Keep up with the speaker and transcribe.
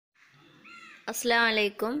അസ്സലാമു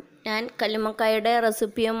അലൈക്കും. ഞാൻ കല്ലുമ്മക്കായയുടെ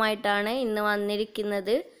റെസിപ്പിയുമായിട്ടാണ് ഇന്ന്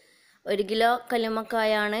വന്നിരിക്കുന്നത്. 1 കിലോ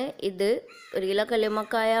കല്ലുമ്മക്കായാണ് ഇത്. 1 കിലോ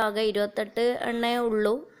കല്ലുമ്മക്കായ ആകെ 28 എണ്ണേ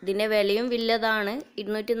ഉള്ളൂ. ഇതിൻ്റെ വിലയും വലുതാണ്.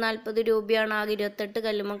 240 രൂപയാണ് ആകെ 28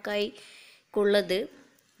 കല്ലുമ്മക്കായ്ക്കുള്ളത്.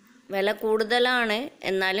 വില കൂടുതലാണ്.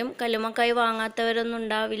 എന്നാലും കല്ലുമ്മക്കായ് വാങ്ങാത്തവരൊന്നും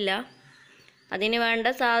ഉണ്ടാവില്ല. അതിന് വേണ്ട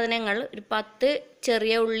സാധനങ്ങൾ: ഒരു 10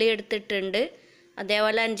 ചെറിയ ഉള്ളി എടുത്തിട്ടുണ്ട്.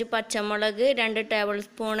 അതേപോലെ 5 പച്ചമുളക്, 2 ടേബിൾ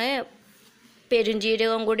സ്പൂണ്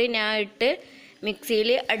പെരുംജീരകം കൂടി ഞാൻ ഇട്ട് മിക്സിയിൽ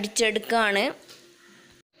അടിച്ചെടുക്കുകയാണ്.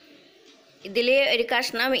 ഇതിൽ ഒരു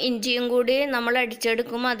കഷ്ണം ഇഞ്ചിയും കൂടി നമ്മൾ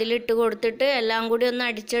അടിച്ചെടുക്കും. അതിലിട്ട് കൊടുത്തിട്ട് എല്ലാം കൂടി ഒന്ന്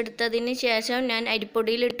അടിച്ചെടുത്തതിന് ശേഷം ഞാൻ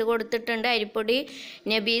അരിപ്പൊടിയിൽ ഇട്ട് കൊടുത്തിട്ടുണ്ട്. അരിപ്പൊടി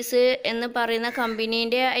നബീസ് എന്ന് പറയുന്ന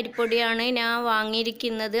കമ്പനീൻ്റെ അരിപ്പൊടിയാണ് ഞാൻ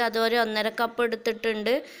വാങ്ങിയിരിക്കുന്നത്. അതൊരു 1.5 കപ്പ്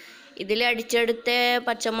എടുത്തിട്ടുണ്ട്. ഇതിൽ അടിച്ചെടുത്ത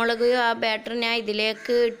പച്ചമുളക് ആ ബാറ്റർ ഞാൻ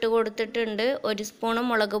ഇതിലേക്ക് ഇട്ട് കൊടുത്തിട്ടുണ്ട്. 1 സ്പൂണ്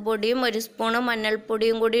മുളക് പൊടിയും 1 സ്പൂണ്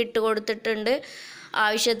മഞ്ഞൾപ്പൊടിയും കൂടി ഇട്ട് കൊടുത്തിട്ടുണ്ട്.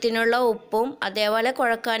 ആവശ്യത്തിനുള്ള ഉപ്പും അതേപോലെ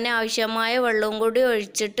കുഴക്കാൻ ആവശ്യമായ വെള്ളവും കൂടി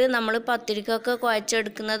ഒഴിച്ചിട്ട് നമ്മൾ പത്തിരിക്കൊക്കെ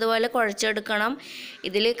കുഴച്ചെടുക്കുന്നത് പോലെ കുഴച്ചെടുക്കണം.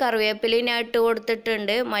 ഇതിൽ കറിവേപ്പില ഞാൻ ഇട്ട്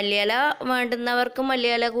കൊടുത്തിട്ടുണ്ട്. മല്ലിയില വേണ്ടുന്നവർക്ക്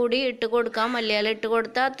മല്ലിയില കൂടി ഇട്ട് കൊടുക്കാം. മല്ലിയില ഇട്ട്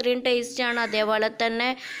കൊടുത്താൽ അത്രയും ടേസ്റ്റാണ്. അതേപോലെ തന്നെ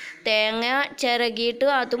തേങ്ങ ചിരകിയിട്ട്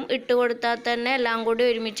അതും ഇട്ട് കൊടുത്താൽ തന്നെ എല്ലാം കൂടി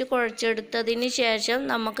ഒരുമിച്ച് കുഴച്ചെടുത്തതിന് ശേഷം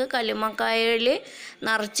നമുക്ക് കല്ലുമ്മക്കായയിൽ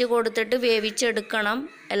നിറച്ച് കൊടുത്തിട്ട് വേവിച്ചെടുക്കണം.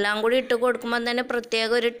 എല്ലാം കൂടി ഇട്ട് കൊടുക്കുമ്പോൾ തന്നെ പ്രത്യേക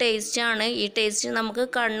ഒരു ടേസ്റ്റാണ്. ഈ ടേസ്റ്റ് നമുക്ക്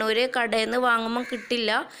കണ്ണൂർ കടയിൽ നിന്ന് വാങ്ങുമ്പോൾ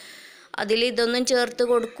കിട്ടില്ല. അതിൽ ഇതൊന്നും ചേർത്ത്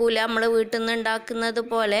കൊടുക്കൂല. നമ്മൾ വീട്ടിൽ നിന്ന് ഉണ്ടാക്കുന്നത്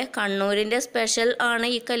പോലെ കണ്ണൂരിൻ്റെ സ്പെഷ്യൽ ആണ്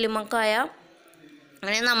ഈ കല്ലുമ്മക്കായ.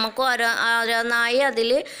 അങ്ങനെ നമുക്ക് ഓരോന്നായി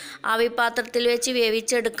അതിൽ ആവിപാത്രത്തിൽ വെച്ച്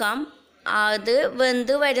വേവിച്ചെടുക്കാം. അത്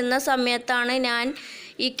വെന്ത് വരുന്ന സമയത്താണ് ഞാൻ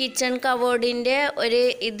ഈ കിച്ചൺ കബോർഡിൻ്റെ ഒരു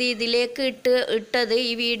ഇതിലേക്ക് ഇട്ടത്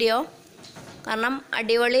ഈ വീഡിയോ. കാരണം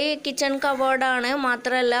അടിപൊളി കിച്ചൺ കബോർഡാണ്.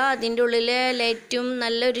 മാത്രമല്ല അതിൻ്റെ ഉള്ളിലെ ലൈറ്റും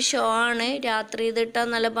നല്ലൊരു ഷോ ആണ്. രാത്രി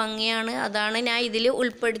ഇതിട്ടാൽ നല്ല ഭംഗിയാണ്. അതാണ് ഞാൻ ഇതിൽ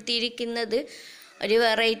ഉൾപ്പെടുത്തിയിരിക്കുന്നത്. ഒരു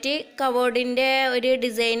വെറൈറ്റി കബോർഡിൻ്റെ ഒരു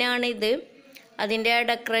ഡിസൈനാണ് ഇത്. അതിൻ്റെ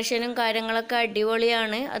ഡെക്കറേഷനും കാര്യങ്ങളൊക്കെ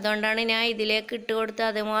അടിപൊളിയാണ്. അതുകൊണ്ടാണ് ഞാൻ ഇതിലേക്ക് ഇട്ട് കൊടുത്തത്.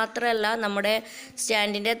 അതുമാത്രമല്ല നമ്മുടെ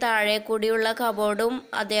സ്റ്റാൻഡിൻ്റെ താഴെ കൂടിയുള്ള കബോർഡും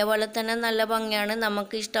അതേപോലെ തന്നെ നല്ല ഭംഗിയാണ്.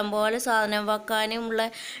 നമുക്ക് ഇഷ്ടം പോലെ സാധനം വെക്കാനുമുള്ള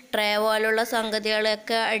ട്രേ പോലുള്ള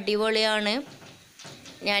സംഗതികളൊക്കെ അടിപൊളിയാണ്.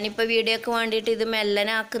 ഞാനിപ്പോൾ വീഡിയോക്ക് വേണ്ടിയിട്ട് ഇത്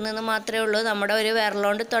മെല്ലനാക്കുന്നതെന്ന് മാത്രമേ ഉള്ളൂ. നമ്മുടെ ഒരു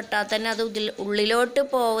വിരലുകൊണ്ട് തൊട്ടാൽ തന്നെ അത് ഉള്ളിലോട്ട്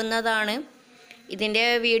പോകുന്നതാണ്. ഇതിൻ്റെ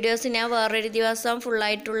വീഡിയോസ് ഞാൻ വേറൊരു ദിവസം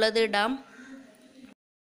ഫുള്ളായിട്ടുള്ളത് ഇടാം.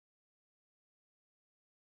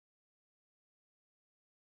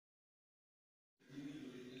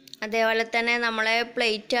 അതേപോലെ തന്നെ നമ്മളെ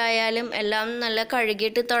പ്ലേറ്റ് ആയാലും എല്ലാം നല്ല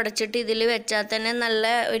കഴുകിയിട്ട് തുടച്ചിട്ട് ഇതിൽ വെച്ചാൽ തന്നെ നല്ല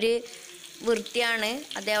ഒരു വൃത്തിയാണ്.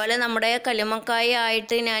 അതേപോലെ നമ്മുടെ കല്ലുമ്മക്കായ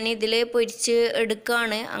ആയിട്ട് ഞാൻ ഇതിൽ പൊരിച്ച്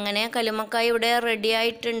എടുക്കുകയാണ്. അങ്ങനെ കല്ലുമ്മക്കായ ഇവിടെ റെഡി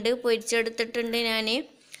ആയിട്ടുണ്ട്. പൊരിച്ചെടുത്തിട്ടുണ്ട് ഞാൻ.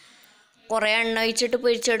 കുറേ എണ്ണ ഒഴിച്ചിട്ട്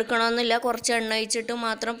പൊരിച്ചെടുക്കണമെന്നില്ല. കുറച്ച് എണ്ണ ഒഴിച്ചിട്ട്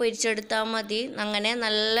മാത്രം പൊരിച്ചെടുത്താൽ മതി. അങ്ങനെ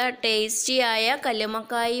നല്ല ടേസ്റ്റിയായ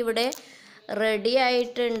കല്ലുമ്മക്കായ ഇവിടെ റെഡി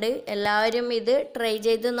ആയിട്ടുണ്ട്. എല്ലാവരും ഇത് ട്രൈ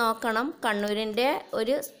ചെയ്ത് നോക്കണം. കണ്ണൂരിൻ്റെ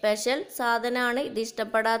ഒരു സ്പെഷ്യൽ സാധനമാണ്. ഇത്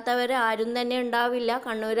ഇഷ്ടപ്പെടാത്തവർ ആരും തന്നെ ഉണ്ടാവില്ല.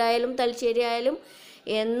 കണ്ണൂരായാലും തലശ്ശേരി ആയാലും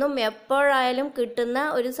എന്നും എപ്പോഴായാലും കിട്ടുന്ന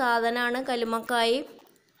ഒരു സാധനമാണ് കല്ലുമ്മക്കായ്.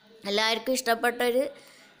 എല്ലാവർക്കും ഇഷ്ടപ്പെട്ടൊരു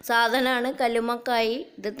സാധനമാണ് കല്ലുമ്മക്കായ്.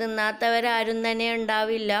 ഇത് തിന്നാത്തവരാരും തന്നെ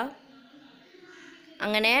ഉണ്ടാവില്ല.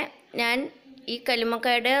 അങ്ങനെ ഞാൻ ഈ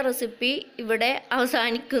കല്ലുമ്മക്കായുടെ റെസിപ്പി ഇവിടെ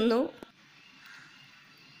അവസാനിക്കുന്നു.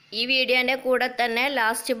 ഈ വീഡിയോൻ്റെ കൂടെ തന്നെ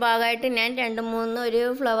ലാസ്റ്റ് ഭാഗമായിട്ട് ഞാൻ 2-3 ഒരു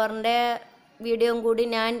ഫ്ലവറിൻ്റെ വീഡിയോയും കൂടി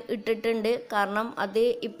ഞാൻ ഇട്ടിട്ടുണ്ട്. കാരണം അത്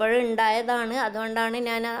ഇപ്പോഴും ഉണ്ടായതാണ്. അതുകൊണ്ടാണ്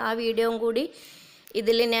ഞാൻ ആ വീഡിയോയും കൂടി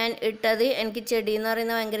ഇതിൽ ഞാൻ ഇട്ടത്. എനിക്ക് ചെടി എന്ന്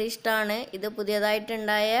പറയുന്നത് ഭയങ്കര ഇഷ്ടമാണ്. ഇത്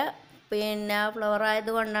പുതിയതായിട്ടുണ്ടായ ഫ്ലവർ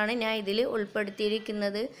ആയതുകൊണ്ടാണ് ഞാൻ ഇതിൽ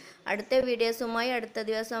ഉൾപ്പെടുത്തിയിരിക്കുന്നത്. അടുത്ത വീഡിയോസുമായി അടുത്ത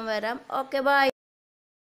ദിവസം വരാം. Okay, by.